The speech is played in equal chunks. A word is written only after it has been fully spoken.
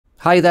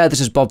Hi there, this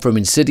is Bob from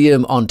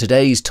Insidium. On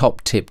today's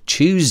Top Tip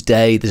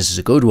Tuesday, this is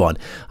a good one.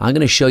 I'm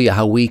going to show you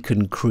how we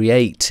can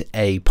create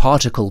a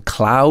particle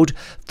cloud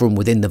from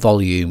within the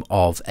volume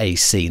of a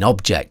scene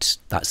object.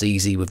 That's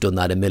easy, we've done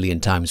that a million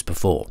times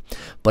before.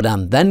 But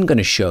I'm then going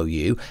to show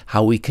you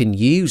how we can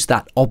use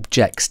that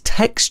object's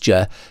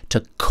texture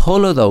to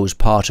colour those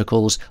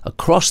particles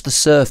across the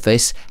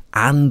surface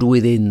and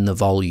within the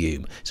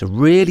volume. It's a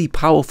really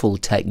powerful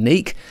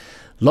technique.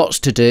 Lots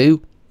to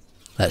do.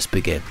 Let's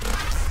begin.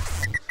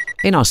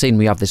 In our scene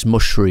we have this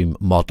mushroom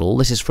model.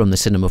 This is from the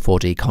Cinema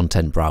 4D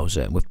content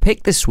browser. And we've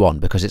picked this one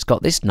because it's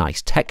got this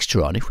nice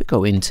texture on. If we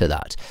go into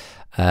that,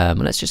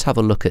 let's just have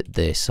a look at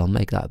this. I'll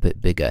make that a bit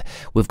bigger.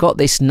 We've got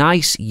this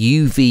nice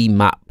UV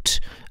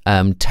mapped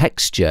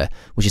texture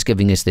which is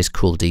giving us this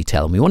cool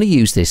detail, and we want to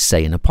use this,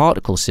 say, in a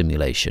particle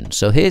simulation.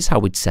 So here's how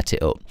we'd set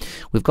it up.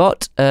 We've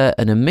got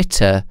an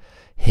emitter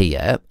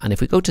here, and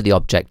if we go to the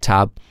object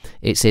tab,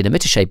 it's an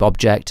emitter shape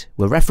object.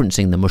 We're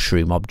referencing the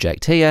mushroom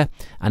object here,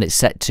 and it's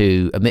set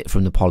to emit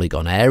from the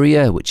polygon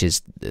area, which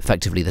is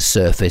effectively the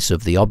surface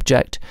of the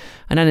object.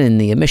 And then in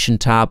the emission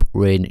tab,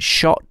 we're in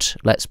shot.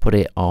 Let's put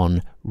it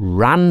on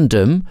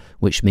random,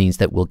 which means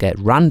that we'll get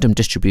random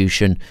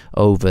distribution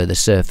over the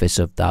surface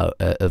of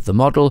the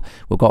model.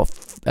 We've got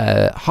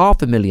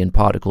 500,000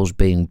 particles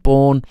being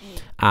born,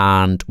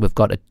 and we've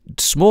got a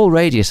small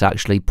radius,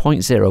 actually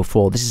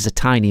 0.04. This is a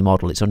tiny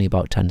model, it's only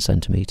about 10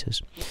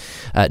 centimeters.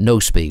 No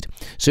speed.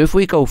 So if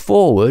we go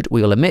forward,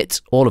 we'll emit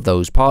all of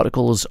those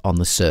particles on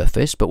the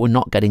surface, but we're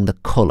not getting the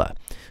color.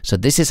 So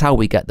this is how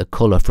we get the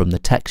color from the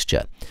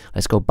texture.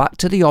 Let's go back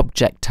to the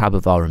object tab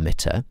of our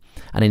emitter,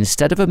 and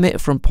instead of emit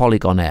from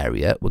polygon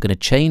area, we're going to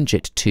change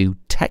it to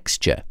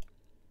texture.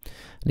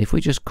 And if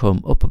we just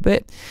come up a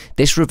bit,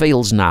 this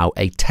reveals now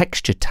a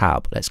texture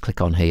tab. Let's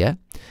click on here.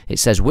 It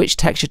says, which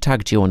texture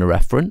tag do you want to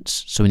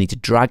reference? So we need to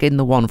drag in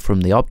the one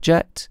from the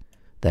object.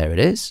 There it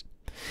is.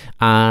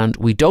 And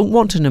we don't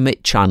want an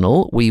emit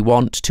channel. We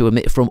want to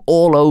emit from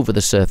all over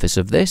the surface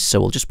of this. So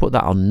we'll just put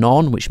that on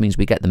none, which means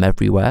we get them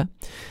everywhere.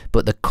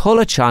 But the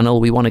color channel,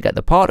 we want to get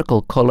the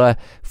particle color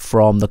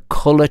from the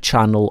color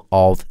channel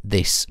of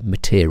this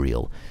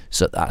material.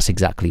 So that's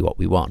exactly what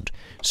we want.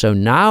 So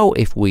now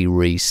if we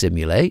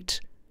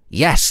re-simulate,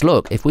 yes,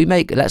 look, if we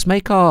let's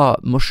make our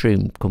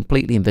mushroom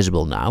completely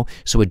invisible now.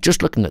 So we're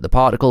just looking at the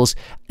particles.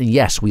 And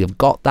yes, we have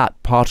got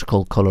that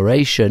particle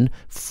coloration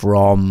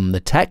from the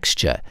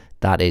texture.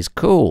 That is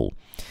cool.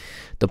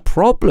 The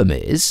problem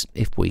is,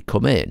 if we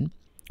come in,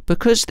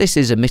 because this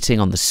is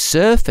emitting on the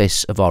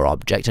surface of our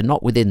object and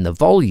not within the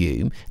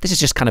volume, this is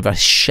just kind of a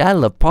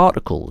shell of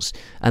particles.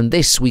 And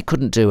this, we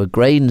couldn't do a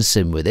grain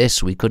sim with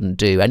this. We couldn't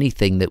do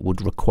anything that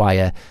would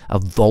require a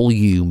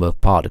volume of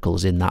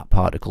particles in that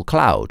particle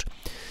cloud.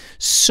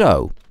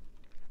 So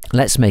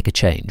let's make a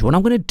change. What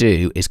I'm going to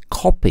do is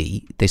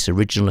copy this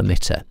original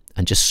emitter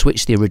and just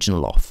switch the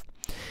original off.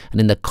 And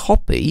in the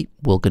copy,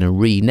 we're going to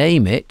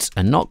rename it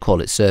and not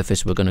call it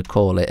surface. We're going to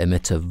call it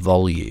emitter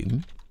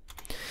volume.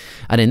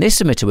 And in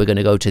this emitter, we're going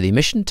to go to the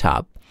emission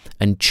tab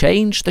and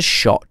change the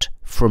shot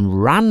from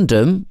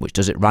random, which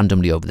does it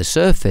randomly over the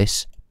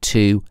surface,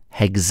 to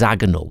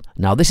hexagonal.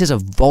 Now, this is a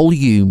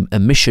volume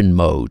emission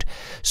mode.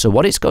 So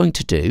what it's going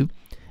to do,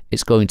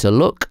 it's going to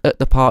look at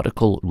the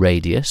particle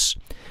radius,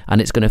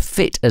 and it's going to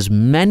fit as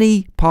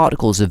many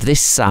particles of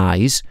this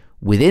size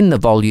within the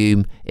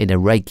volume in a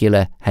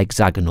regular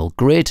hexagonal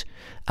grid.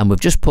 And we've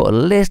just put a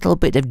little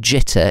bit of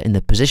jitter in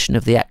the position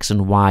of the X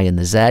and Y and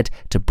the Z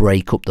to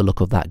break up the look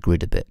of that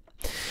grid a bit.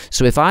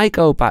 So if I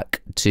go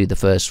back to the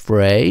first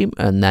frame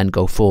and then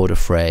go forward a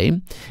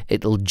frame,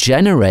 it'll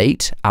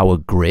generate our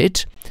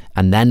grid,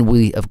 and then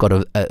we've got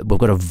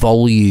a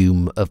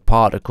volume of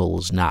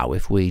particles now.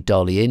 If we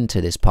dolly into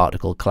this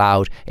particle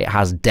cloud, it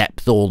has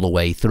depth all the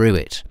way through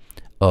it.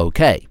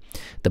 Okay.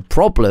 The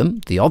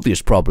problem, the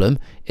obvious problem,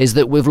 is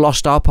that we've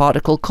lost our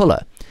particle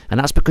color. And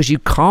that's because you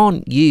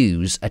can't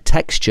use a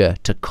texture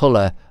to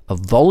color a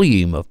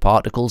volume of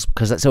particles,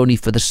 because that's only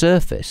for the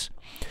surface.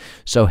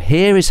 So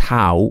here is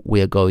how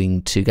we are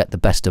going to get the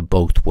best of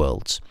both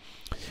worlds.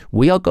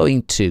 We are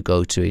going to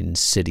go to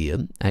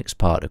Insidium, X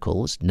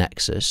Particles,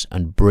 Nexus,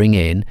 and bring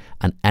in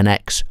an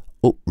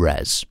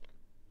nxUpres.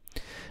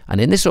 And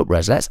in this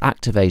upres, let's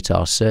activate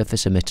our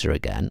surface emitter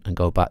again and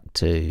go back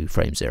to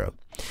frame 0.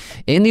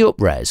 In the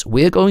upres,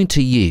 we're going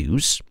to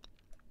use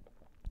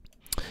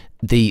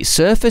the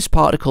surface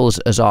particles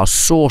as our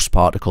source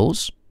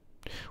particles.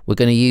 We're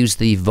going to use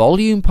the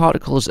volume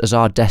particles as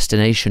our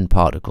destination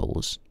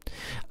particles.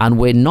 And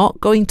we're not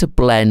going to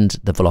blend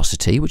the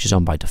velocity, which is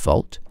on by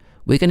default.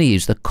 We're going to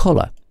use the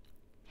color.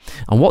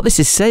 And what this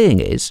is saying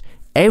is,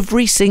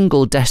 every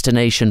single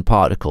destination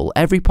particle,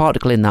 every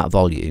particle in that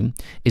volume,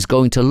 is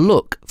going to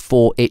look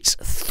for its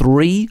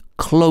 3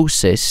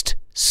 closest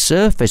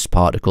surface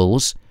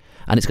particles,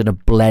 and it's going to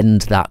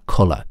blend that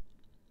color.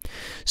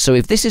 So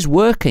if this is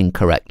working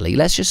correctly,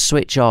 let's just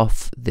switch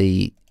off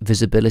the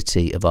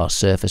visibility of our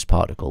surface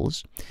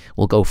particles.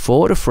 We'll go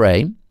forward a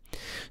frame.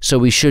 So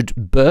we should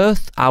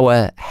birth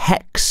our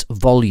hex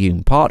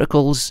volume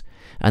particles,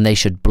 and they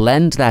should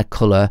blend their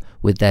color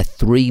with their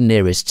 3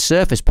 nearest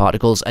surface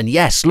particles. And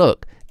yes,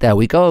 look, there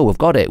we go, we've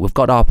got it. We've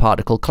got our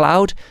particle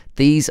cloud.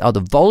 These are the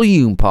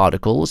volume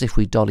particles. If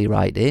we dolly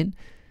right in,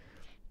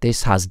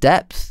 this has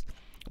depth,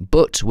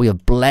 but we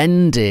have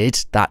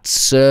blended that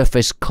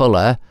surface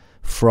color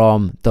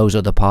from those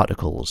other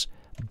particles.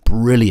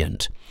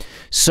 Brilliant.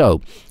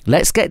 So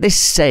let's get this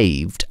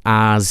saved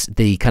as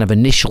the kind of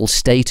initial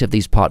state of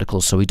these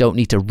particles, so we don't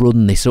need to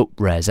run this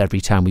upres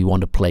every time we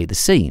want to play the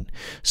scene.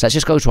 So let's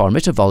just go to our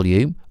emitter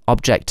volume,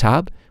 object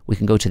tab. We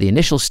can go to the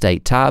initial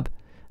state tab,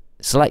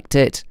 select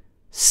it,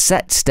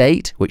 set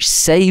state, which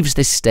saves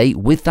this state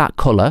with that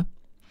color.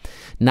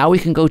 Now we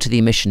can go to the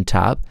emission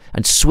tab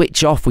and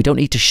switch off. We don't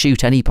need to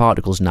shoot any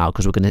particles now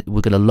because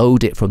we're gonna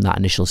load it from that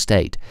initial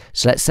state.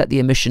 So let's set the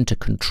emission to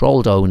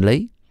controlled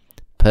only.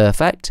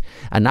 Perfect.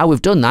 And now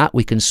we've done that,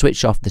 we can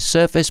switch off the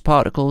surface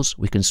particles,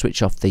 we can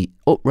switch off the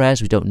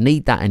upres, we don't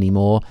need that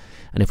anymore.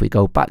 And if we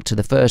go back to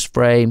the first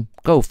frame,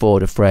 go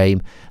forward a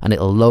frame, and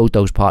it'll load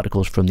those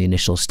particles from the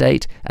initial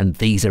state, and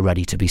these are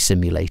ready to be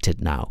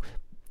simulated now.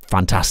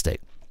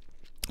 Fantastic.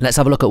 Let's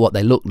have a look at what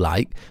they look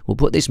like. We'll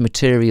put this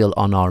material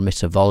on our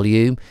emitter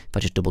volume. If I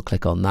just double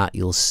click on that,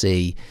 you'll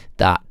see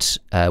that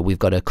we've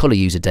got a color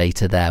user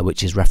data there,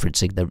 which is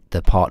referencing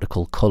the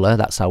particle color.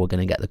 That's how we're going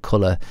to get the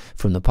color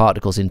from the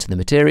particles into the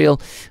material.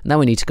 And then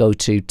we need to go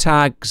to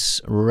tags,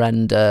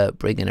 render,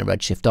 bring in a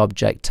redshift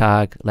object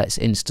tag. Let's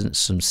instance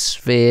some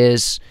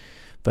spheres.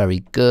 Very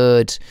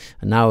good.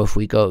 And now if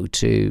we go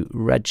to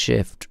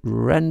redshift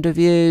render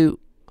view,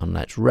 and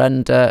let's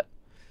render.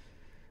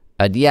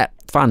 And yeah,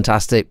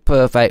 fantastic,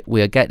 perfect.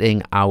 We are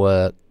getting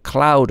our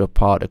cloud of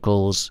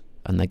particles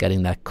and they're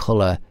getting their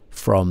color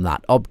from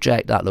that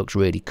object. That looks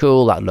really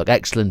cool. That look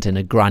excellent in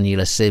a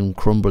granular sim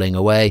crumbling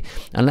away.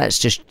 And let's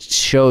just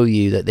show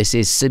you that this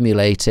is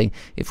simulating.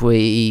 If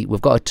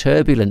we've got a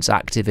turbulence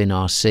active in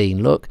our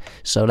scene, look.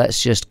 So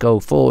let's just go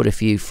forward a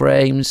few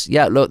frames.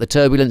 Yeah, look, the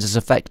turbulence is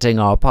affecting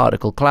our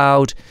particle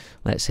cloud.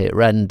 Let's hit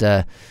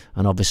render,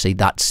 and obviously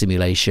that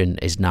simulation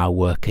is now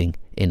working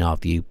in our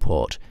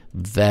viewport.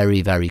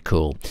 Very, very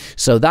cool.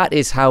 So that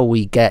is how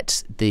we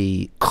get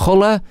the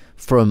color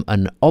from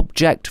an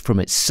object, from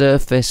its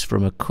surface,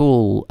 from a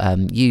cool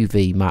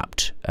UV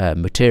mapped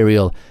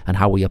material, and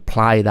how we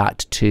apply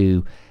that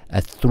to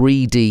a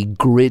 3D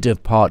grid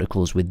of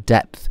particles with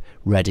depth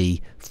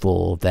ready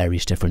for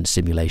various different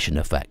simulation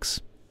effects.